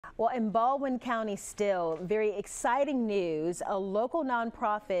Well, in Baldwin County still, very exciting news. A local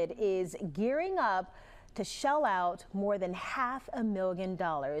nonprofit is gearing up to shell out more than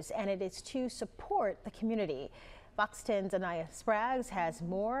 $500,000, and it is to support the community. Fox 10's Anaya Spraggs has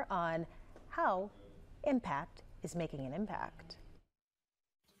more on how Impact is making an impact.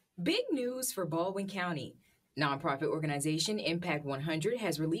 Big news for Baldwin County. Nonprofit organization Impact 100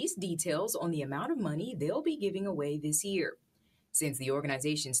 has released details on the amount of money they'll be giving away this year. Since the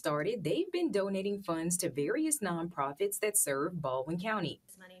organization started, they've been donating funds to various nonprofits that serve Baldwin County.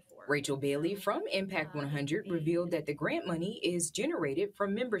 Rachel Bailey from Impact 100 revealed that the grant money is generated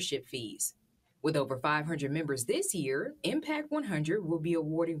from membership fees. With over 500 members this year, Impact 100 will be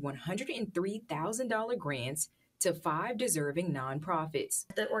awarding $103,000 grants to 5 deserving nonprofits.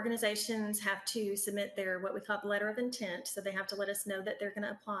 The organizations have to submit their what we call the letter of intent, so they have to let us know that they're going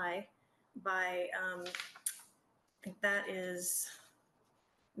to apply by I think that is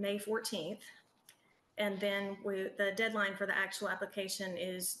May 14th, and then the deadline for the actual application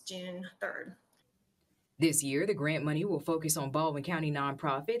is June 3rd. This year, the grant money will focus on Baldwin County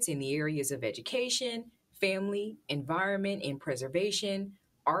nonprofits in the areas of education, family, environment and preservation,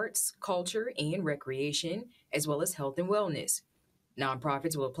 arts, culture, and recreation, as well as health and wellness.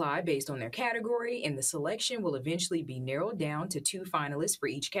 Nonprofits will apply based on their category, and the selection will eventually be narrowed down to 2 finalists for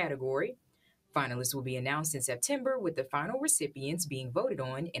each category. Finalists will be announced in September, with the final recipients being voted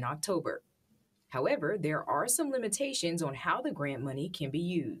on in October. However, there are some limitations on how the grant money can be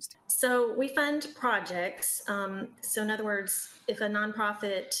used. So we fund projects. So in other words, if a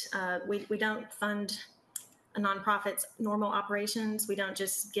nonprofit, we don't fund a nonprofit's normal operations. We don't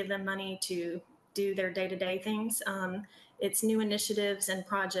just give them money to do their day-to-day things. It's new initiatives and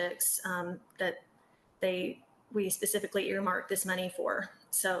projects that we specifically earmark this money for.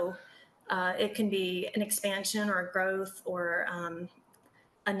 So it can be an expansion or a growth or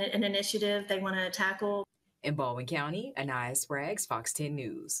an initiative they want to tackle. In Baldwin County, Anaya Spraggs, Fox 10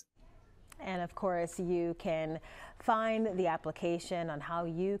 News. And of course, you can find the application on how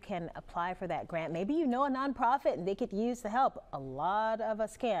you can apply for that grant. Maybe you know a nonprofit and they could use the help. A lot of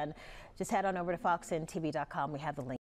us can. Just head on over to foxntv.com. We have the link.